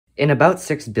In about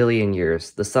 6 billion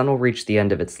years, the Sun will reach the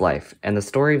end of its life, and the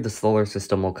story of the solar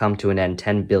system will come to an end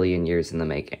 10 billion years in the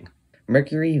making.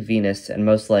 Mercury, Venus, and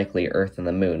most likely Earth and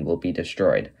the Moon will be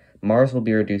destroyed, Mars will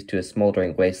be reduced to a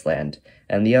smoldering wasteland,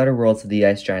 and the outer worlds of the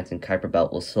ice giants and Kuiper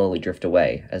Belt will slowly drift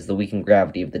away, as the weakened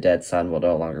gravity of the dead Sun will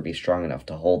no longer be strong enough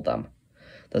to hold them.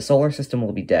 The solar system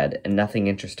will be dead, and nothing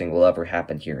interesting will ever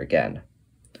happen here again.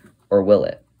 Or will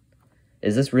it?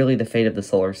 Is this really the fate of the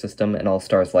solar system and all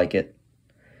stars like it?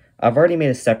 I've already made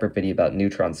a separate video about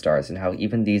neutron stars and how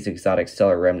even these exotic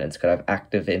stellar remnants could have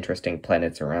active, interesting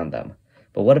planets around them.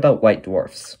 But what about white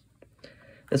dwarfs?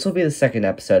 This will be the second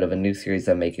episode of a new series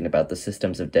I'm making about the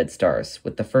systems of dead stars,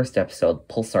 with the first episode,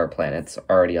 Pulsar Planets,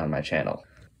 already on my channel.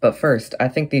 But first, I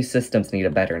think these systems need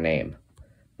a better name.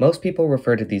 Most people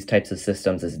refer to these types of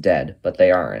systems as dead, but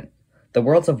they aren't. The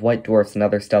worlds of white dwarfs and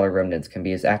other stellar remnants can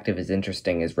be as active as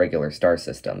interesting as regular star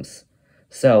systems.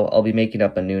 So, I'll be making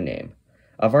up a new name.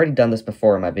 I've already done this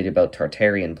before in my video about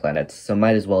Tartarian planets, so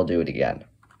might as well do it again.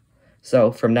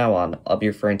 So, from now on, I'll be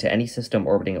referring to any system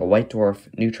orbiting a white dwarf,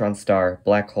 neutron star,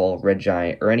 black hole, red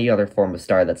giant, or any other form of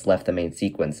star that's left the main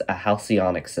sequence, a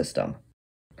Halcyonic system.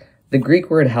 The Greek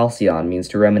word halcyon means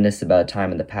to reminisce about a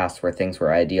time in the past where things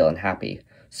were ideal and happy,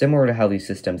 similar to how these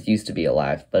systems used to be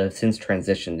alive, but have since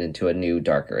transitioned into a new,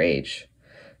 darker age.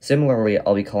 Similarly,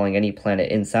 I'll be calling any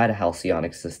planet inside a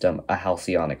halcyonic system a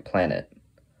halcyonic planet.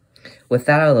 With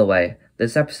that out of the way,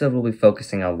 this episode will be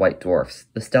focusing on white dwarfs,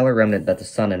 the stellar remnant that the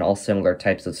Sun and all similar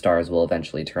types of stars will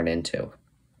eventually turn into.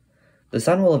 The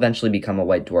Sun will eventually become a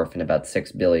white dwarf in about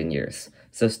 6 billion years,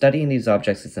 so studying these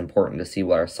objects is important to see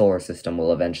what our solar system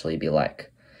will eventually be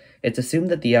like. It's assumed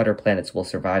that the outer planets will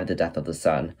survive the death of the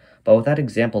Sun, but without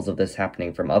examples of this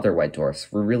happening from other white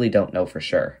dwarfs, we really don't know for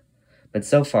sure. But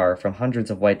so far, from hundreds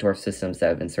of white dwarf systems that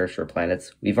have been searched for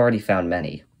planets, we've already found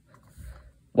many.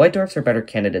 White dwarfs are better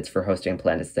candidates for hosting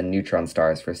planets than neutron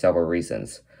stars for several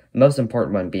reasons, the most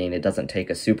important one being it doesn't take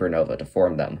a supernova to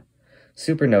form them.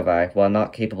 Supernovae, while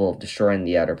not capable of destroying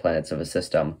the outer planets of a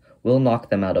system, will knock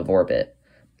them out of orbit.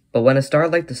 But when a star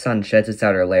like the Sun sheds its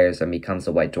outer layers and becomes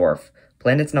a white dwarf,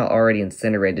 planets not already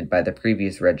incinerated by the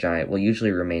previous red giant will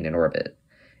usually remain in orbit.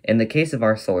 In the case of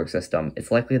our solar system,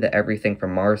 it's likely that everything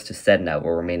from Mars to Sedna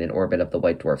will remain in orbit of the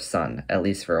white dwarf Sun, at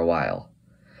least for a while.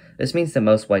 This means that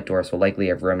most white dwarfs will likely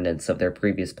have remnants of their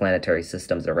previous planetary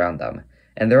systems around them,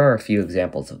 and there are a few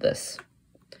examples of this.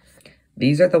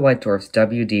 These are the white dwarfs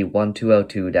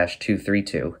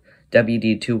WD1202-232,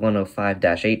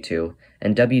 WD2105-82,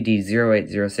 and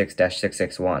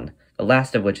WD0806-661, the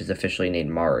last of which is officially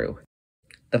named Maru.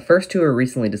 The first two were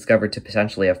recently discovered to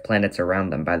potentially have planets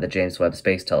around them by the James Webb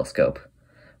Space Telescope.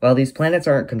 While these planets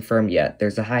aren't confirmed yet,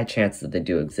 there's a high chance that they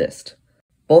do exist.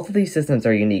 Both of these systems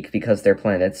are unique because their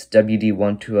planets,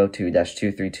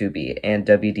 WD1202-232b and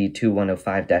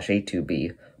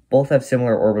WD2105-82b, both have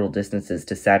similar orbital distances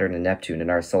to Saturn and Neptune in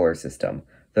our solar system,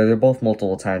 though they're both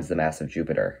multiple times the mass of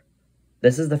Jupiter.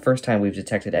 This is the first time we've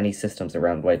detected any systems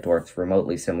around white dwarfs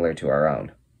remotely similar to our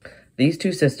own. These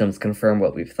two systems confirm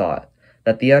what we've thought,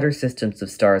 that the outer systems of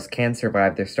stars can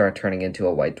survive their star turning into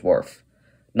a white dwarf.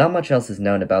 Not much else is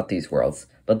known about these worlds,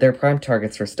 but they're prime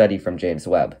targets for study from James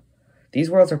Webb. These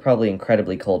worlds are probably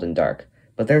incredibly cold and dark,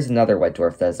 but there's another white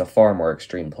dwarf that is a far more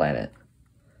extreme planet.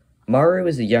 Maru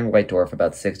is a young white dwarf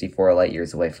about 64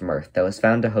 light-years away from Earth that was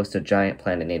found to host a giant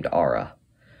planet named Ara.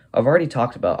 I've already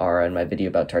talked about Ara in my video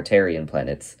about Tartarian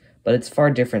planets, but it's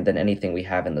far different than anything we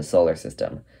have in the solar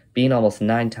system, being almost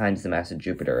 9 times the mass of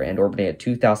Jupiter and orbiting at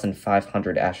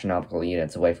 2,500 astronomical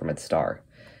units away from its star,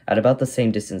 at about the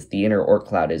same distance the inner Oort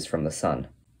cloud is from the Sun.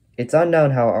 It's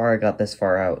unknown how Ara got this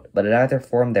far out, but it either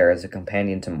formed there as a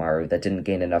companion to Maru that didn't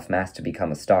gain enough mass to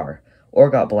become a star, or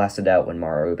got blasted out when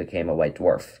Maru became a white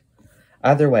dwarf.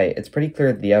 Either way, it's pretty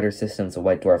clear that the outer systems of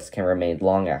white dwarfs can remain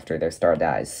long after their star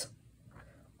dies.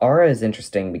 Ara is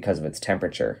interesting because of its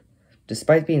temperature.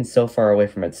 Despite being so far away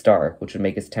from its star, which would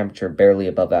make its temperature barely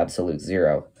above absolute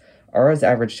zero, Ara's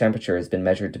average temperature has been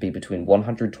measured to be between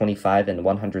 125 and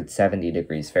 170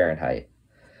 degrees Fahrenheit.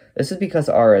 This is because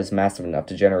Ara is massive enough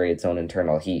to generate its own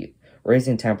internal heat,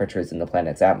 raising temperatures in the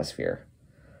planet's atmosphere.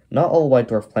 Not all white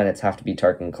dwarf planets have to be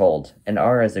dark and cold, and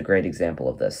Ara is a great example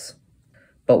of this.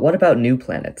 But what about new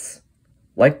planets?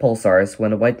 Like pulsars,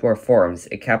 when a white dwarf forms,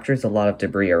 it captures a lot of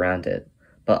debris around it.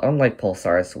 But unlike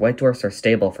pulsars, white dwarfs are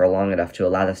stable for long enough to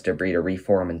allow this debris to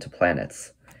reform into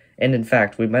planets. And in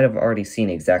fact, we might have already seen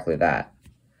exactly that.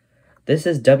 This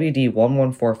is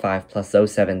WD1145 plus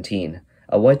 017,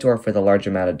 a white dwarf with a large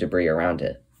amount of debris around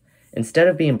it. Instead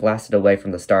of being blasted away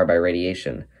from the star by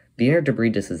radiation, the inner debris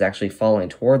disk is actually falling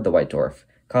toward the white dwarf,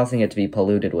 causing it to be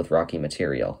polluted with rocky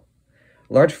material.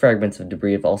 Large fragments of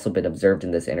debris have also been observed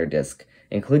in this inner disk,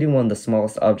 including one of the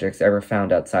smallest objects ever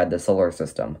found outside the solar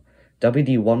system,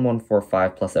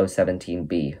 WD1145 plus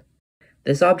 017b.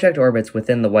 This object orbits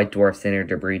within the white dwarf's inner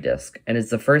debris disk, and is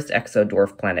the first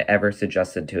exo-dwarf planet ever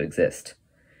suggested to exist.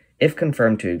 If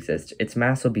confirmed to exist, its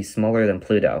mass will be smaller than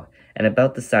Pluto, and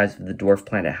about the size of the dwarf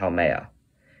planet Haumea.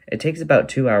 It takes about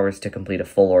 2 hours to complete a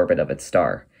full orbit of its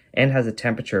star, and has a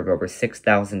temperature of over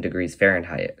 6,000 degrees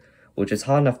Fahrenheit, which is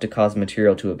hot enough to cause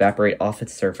material to evaporate off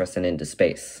its surface and into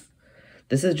space.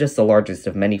 This is just the largest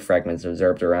of many fragments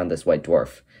observed around this white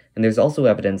dwarf, and there's also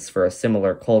evidence for a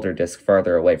similar colder disk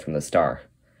farther away from the star.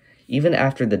 Even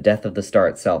after the death of the star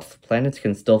itself, planets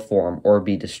can still form or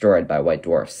be destroyed by white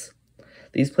dwarfs.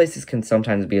 These places can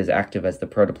sometimes be as active as the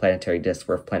protoplanetary disks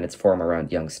where planets form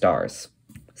around young stars.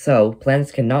 So,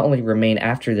 planets can not only remain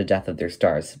after the death of their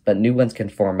stars, but new ones can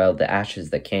form out of the ashes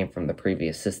that came from the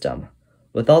previous system.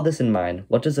 With all this in mind,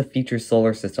 what does a future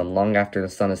solar system long after the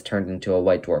sun has turned into a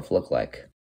white dwarf look like?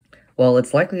 Well,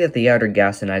 it's likely that the outer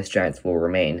gas and ice giants will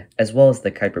remain, as well as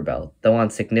the Kuiper Belt, though on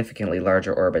significantly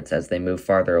larger orbits as they move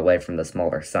farther away from the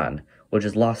smaller sun, which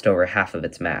has lost over half of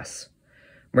its mass.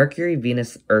 Mercury,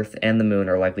 Venus, Earth, and the Moon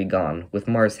are likely gone, with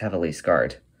Mars heavily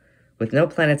scarred. With no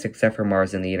planets except for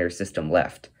Mars in the inner system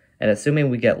left, and assuming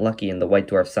we get lucky and the white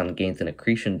dwarf sun gains an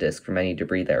accretion disk from any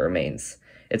debris that remains,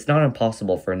 it's not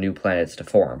impossible for new planets to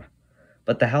form.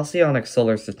 But the Halcyonic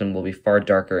solar system will be far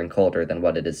darker and colder than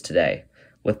what it is today,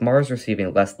 with Mars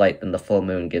receiving less light than the full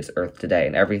moon gives Earth today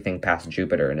and everything past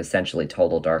Jupiter in essentially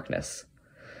total darkness.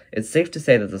 It's safe to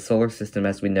say that the solar system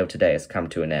as we know today has come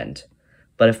to an end.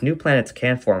 But if new planets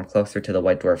can form closer to the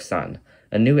white dwarf sun,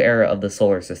 a new era of the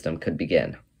solar system could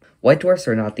begin. White dwarfs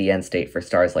are not the end state for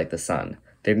stars like the sun.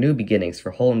 They're new beginnings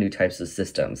for whole new types of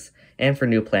systems, and for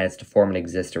new planets to form and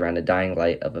exist around a dying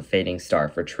light of a fading star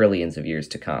for trillions of years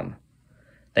to come.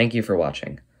 Thank you for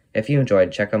watching. If you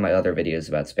enjoyed, check out my other videos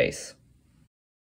about space.